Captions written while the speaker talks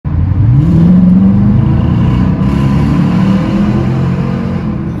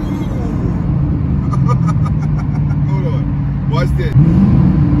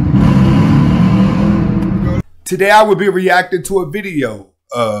Today I will be reacting to a video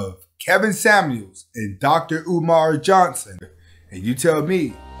of Kevin Samuels and Dr. Umar Johnson. And you tell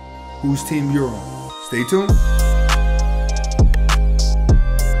me whose team you're on. Stay tuned.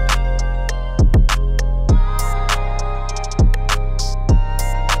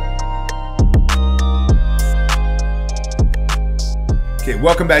 Okay,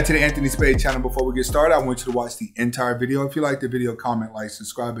 welcome back to the Anthony Spade channel. Before we get started, I want you to watch the entire video. If you like the video, comment, like,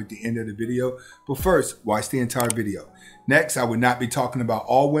 subscribe at the end of the video. But first, watch the entire video. Next, I would not be talking about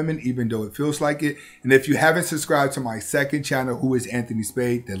all women, even though it feels like it. And if you haven't subscribed to my second channel, who is Anthony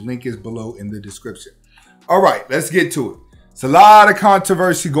Spade, the link is below in the description. All right, let's get to it. It's a lot of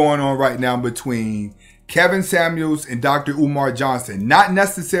controversy going on right now between Kevin Samuels and Dr. Umar Johnson. Not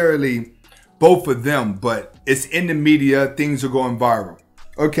necessarily both of them, but it's in the media. Things are going viral.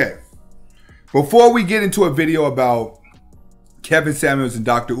 Okay, before we get into a video about Kevin Samuels and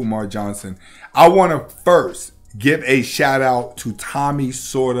Dr. Umar Johnson, I want to first give a shout out to Tommy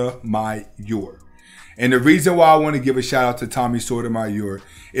Sotomayor. And the reason why I want to give a shout out to Tommy Sotomayor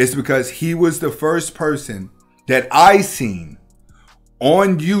is because he was the first person that I seen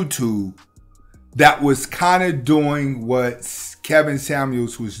on YouTube that was kind of doing what Kevin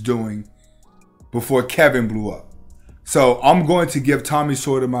Samuels was doing before Kevin blew up. So I'm going to give Tommy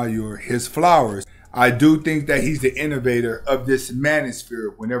Sotomayor his flowers. I do think that he's the innovator of this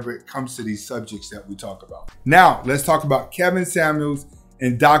manosphere whenever it comes to these subjects that we talk about. Now, let's talk about Kevin Samuels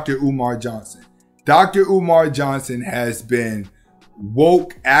and Dr. Umar Johnson. Dr. Umar Johnson has been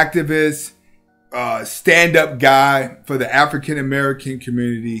woke activist, stand-up guy for the African-American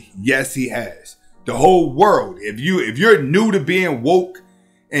community. Yes, he has. The whole world. If you're new to being woke,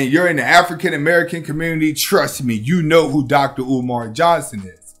 and you're in the African-American community, trust me, you know who Dr. Umar Johnson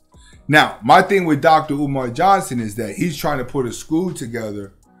is. Now, my thing with Dr. Umar Johnson is that he's trying to put a school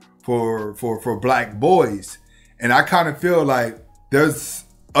together for black boys. And I kind of feel like there's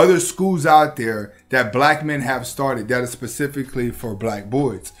other schools out there that black men have started that are specifically for black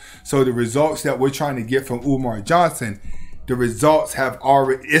boys. So the results that we're trying to get from Umar Johnson, the results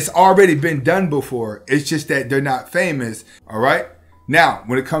it's already been done before. It's just that they're not famous, all right? Now,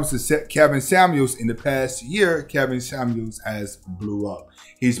 when it comes to Kevin Samuels, in the past year, Kevin Samuels has blew up.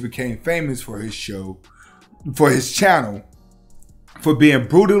 He's became famous for his show, for his channel, for being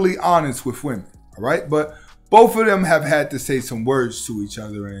brutally honest with women, all right? But both of them have had to say some words to each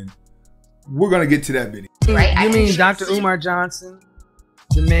other, and we're going to get to that video. Right? You mean Dr. Umar Johnson,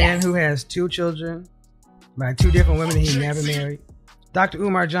 the man who has 2 children by 2 different women he never married? Dr.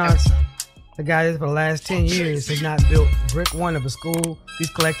 Umar Johnson, the guy that for the last 10 years has not built brick one of a school he's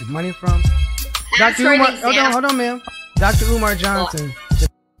collected money from. Dr. Umar, hold on, ma'am. Dr. Umar Johnson.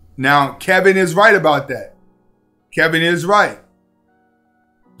 Now, Kevin is right about that. Kevin is right.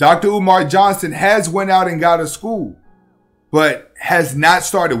 Dr. Umar Johnson has went out and got a school, but has not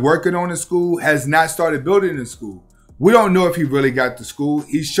started working on the school, has not started building the school. We don't know if he really got the school.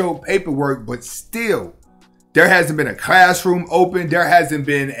 He showed paperwork, but still, there hasn't been a classroom open. There hasn't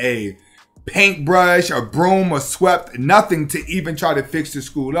been a paintbrush, a broom, or swept, nothing to even try to fix the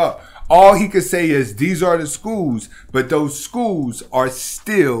school up. All he could say is these are the schools, but those schools are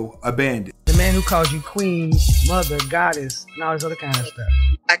still abandoned. The man who calls you queen, mother, goddess, and all this other kind of stuff.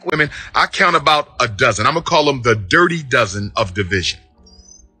 Black women, I count about a dozen. I'm gonna call them the dirty dozen of division.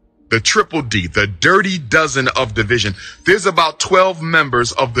 The triple D, the dirty dozen of division. There's about 12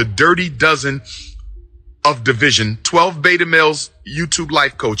 members of the dirty dozen of division, 12 beta males, YouTube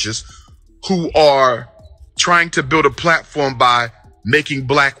life coaches, who are trying to build a platform by making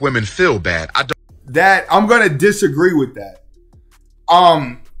black women feel bad. I'm going to disagree with that.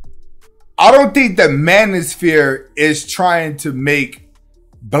 I don't think the manosphere is trying to make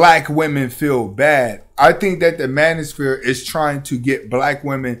black women feel bad. I think that the manosphere is trying to get black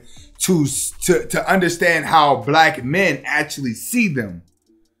women to understand how black men actually see them,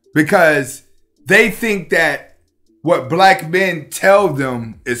 because they think that what black men tell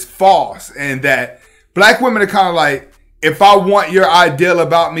them is false, and that black women are kind of like, if I want your ideal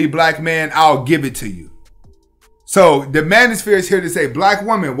about me, black man, I'll give it to you. So the manosphere is here to say, black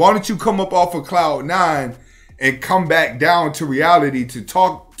women, why don't you come up off of cloud 9 and come back down to reality to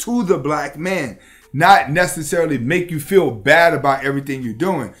talk to the black man, not necessarily make you feel bad about everything you're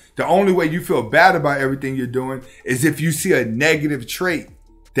doing. The only way you feel bad about everything you're doing is if you see a negative trait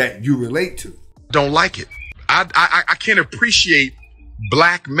that you relate to. Don't like it. I can't appreciate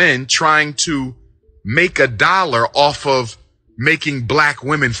black men trying to make a dollar off of making black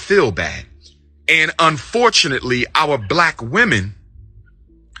women feel bad. And unfortunately, our black women,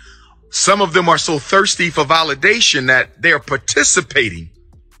 some of them are so thirsty for validation that they're participating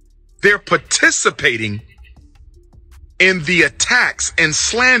in the attacks and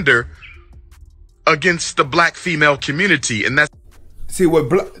slander against the black female community. And that's, see,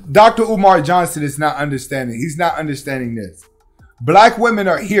 what Dr. Umar Johnson is not understanding. He's not understanding this. Black women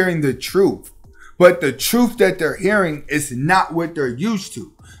are hearing the truth, but the truth that they're hearing is not what they're used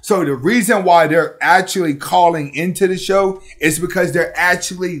to. So the reason why they're actually calling into the show is because they're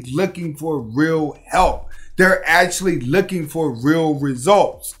actually looking for real help. They're actually looking for real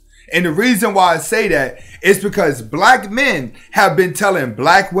results. And the reason why I say that is because black men have been telling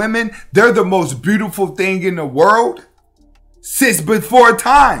black women they're the most beautiful thing in the world since before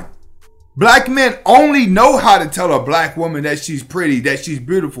time. Black men only know how to tell a black woman that she's pretty, that she's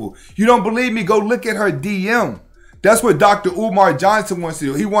beautiful. You don't believe me? Go look at her DM. That's what Dr. Umar Johnson wants to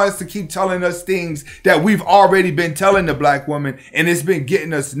do. He wants to keep telling us things that we've already been telling the black woman, and it's been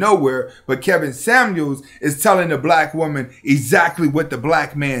getting us nowhere. But Kevin Samuels is telling the black woman exactly what the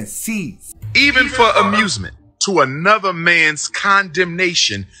black man sees. even for amusement, to another man's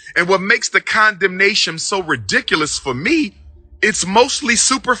condemnation. And what makes the condemnation so ridiculous for me, it's mostly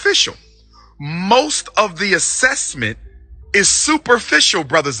superficial. Most of the assessment is superficial,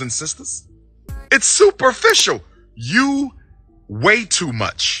 brothers and sisters. It's superficial. You weigh too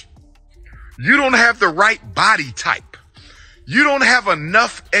much. You don't have the right body type. You don't have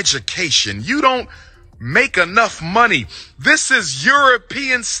enough education. You don't make enough money. This is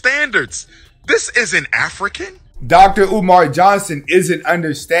European standards. This isn't African. Dr. Umar Johnson isn't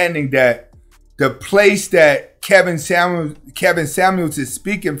understanding that the place that Kevin Samuels is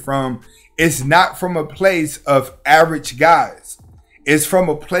speaking from is not from a place of average guys. It's from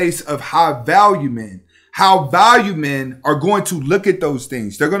a place of high value men. How value men are going to look at those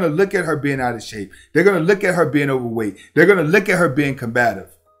things. They're going to look at her being out of shape. They're going to look at her being overweight. They're going to look at her being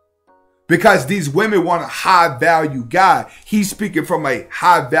combative. Because these women want a high value guy. He's speaking from a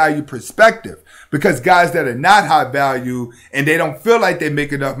high value perspective. Because guys that are not high value and they don't feel like they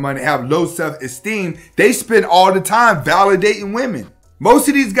make enough money, have low self-esteem, they spend all the time validating women. Most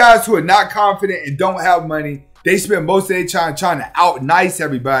of these guys who are not confident and don't have money, they spend most of their time trying to out nice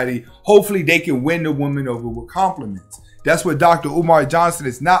everybody. Hopefully they can win the woman over with compliments. That's what Dr. Umar Johnson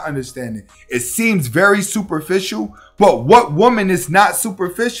is not understanding. It seems very superficial, but what woman is not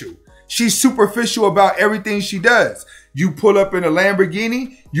superficial? She's superficial about everything she does. You pull up in a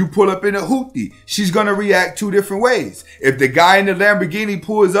Lamborghini, you pull up in a hoopty. She's going to react two different ways. If the guy in the Lamborghini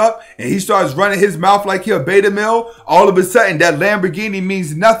pulls up and he starts running his mouth like he a beta male, all of a sudden that Lamborghini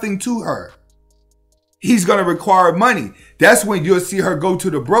means nothing to her. He's going to require money. That's when you'll see her go to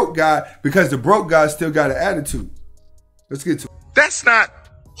the broke guy because the broke guy still got an attitude. Let's get to it. That's not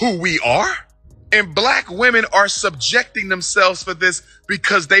who we are. And black women are subjecting themselves for this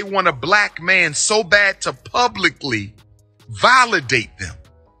because they want a black man so bad to publicly validate them.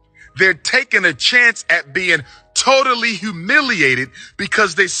 They're taking a chance at being totally humiliated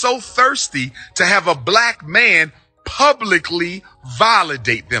because they're so thirsty to have a black man publicly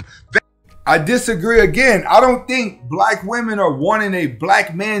validate them. I disagree again. I don't think black women are wanting a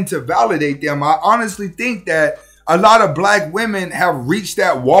black man to validate them. I honestly think that a lot of black women have reached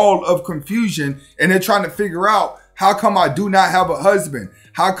that wall of confusion and they're trying to figure out, how come I do not have a husband?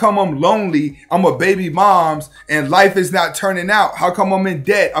 How come I'm lonely? I'm a baby mom's and life is not turning out? How come I'm in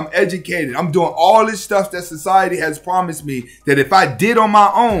debt? I'm educated. I'm doing all this stuff that society has promised me that if I did on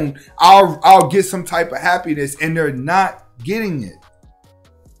my own, I'll get some type of happiness, and they're not getting it.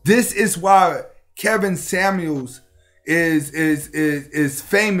 This is why Kevin Samuels is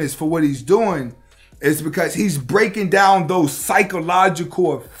famous for what he's doing. It's because he's breaking down those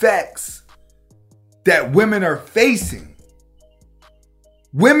psychological effects that women are facing.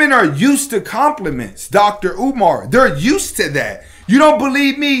 Women are used to compliments, Dr. Umar. They're used to that. You don't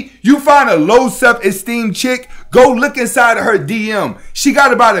believe me? You find a low self-esteem chick, go look inside of her DM. She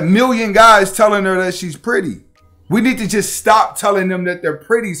got about 1 million guys telling her that she's pretty. We need to just stop telling them that they're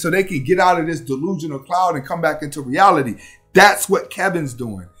pretty so they can get out of this delusional cloud and come back into reality. That's what Kevin's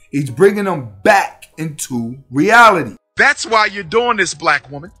doing. He's bringing them back into reality. That's why you're doing this, black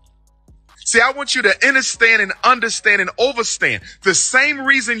woman. See, I want you to understand and overstand the same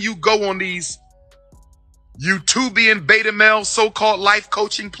reason you go on these YouTubian beta male so-called life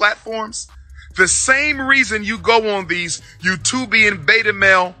coaching platforms. The same reason you go on these YouTubian beta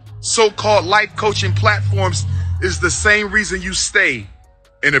male so-called life coaching platforms is the same reason you stay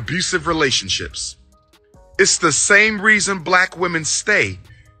in abusive relationships. It's the same reason black women stay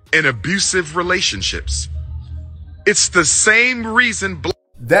in abusive relationships. It's the same reason.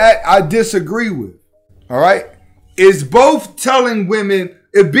 That I disagree with. All right. It's both telling women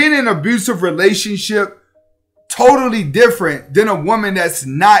if being in an abusive relationship totally different than a woman that's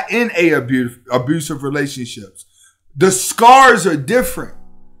not in a abusive relationships. The scars are different.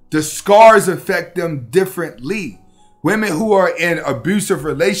 The scars affect them differently. Women who are in abusive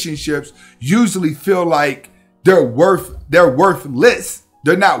relationships usually feel like they're worthless.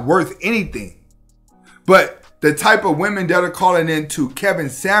 They're not worth anything. But the type of women that are calling into Kevin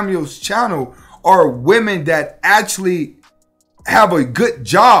Samuels' channel are women that actually have a good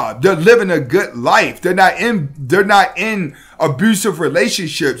job. They're living a good life. They're not in abusive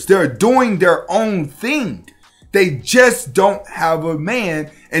relationships. They're doing their own thing. They just don't have a man.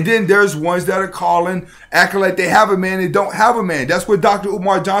 And then there's ones that are calling, acting like they have a man and don't have a man. That's what Dr.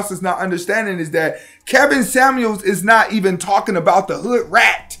 Umar Johnson's not understanding, is that Kevin Samuels is not even talking about the hood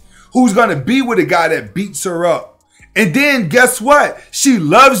rat who's going to be with a guy that beats her up. And then guess what? She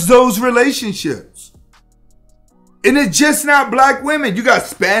loves those relationships. And it's just not black women. You got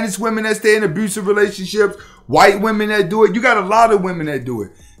Spanish women that stay in abusive relationships, white women that do it. You got a lot of women that do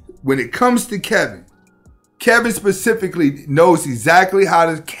it. When it comes to Kevin specifically knows exactly how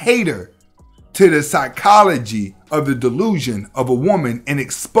to cater to the psychology of the delusion of a woman and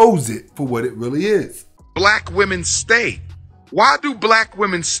expose it for what it really is. Black women stay. Why do black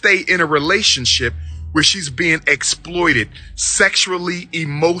women stay in a relationship where she's being exploited sexually,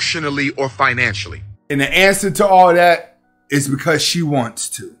 emotionally, or financially? And the answer to all that is because she wants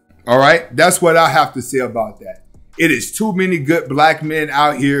to. All right? That's what I have to say about that. It is too many good black men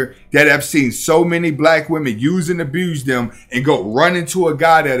out here that have seen so many black women use and abuse them and go run into a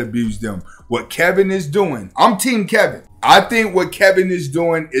guy that abused them. What Kevin is doing, I'm Team Kevin. I think what Kevin is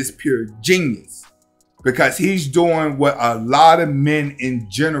doing is pure genius, because he's doing what a lot of men in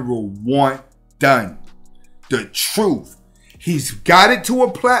general want done. The truth. He's got it to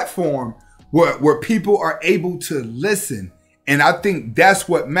a platform where people are able to listen. And I think that's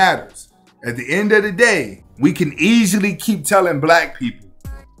what matters. At the end of the day, we can easily keep telling black people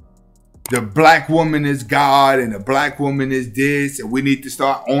the black woman is God and the black woman is this, and we need to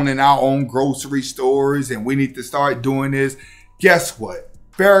start owning our own grocery stores and we need to start doing this. Guess what?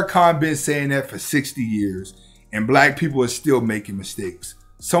 Farrakhan been saying that for 60 years and black people are still making mistakes.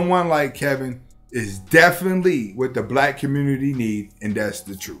 Someone like Kevin is definitely what the black community need, and that's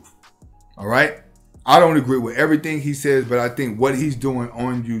the truth. All right? I don't agree with everything he says, but I think what he's doing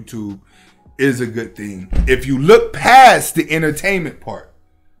on YouTube is a good thing. If you look past the entertainment part,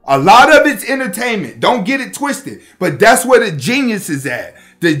 a lot of it's entertainment. Don't get it twisted. But that's where the genius is at.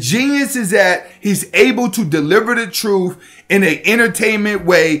 The genius is that he's able to deliver the truth in an entertainment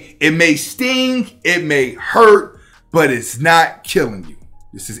way. It may sting, it may hurt, but it's not killing you.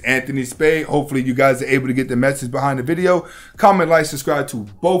 This is Anthony Spade. Hopefully you guys are able to get the message behind the video. Comment, like, subscribe to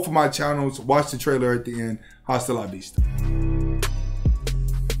both of my channels. Watch the trailer at the end. Hasta la vista.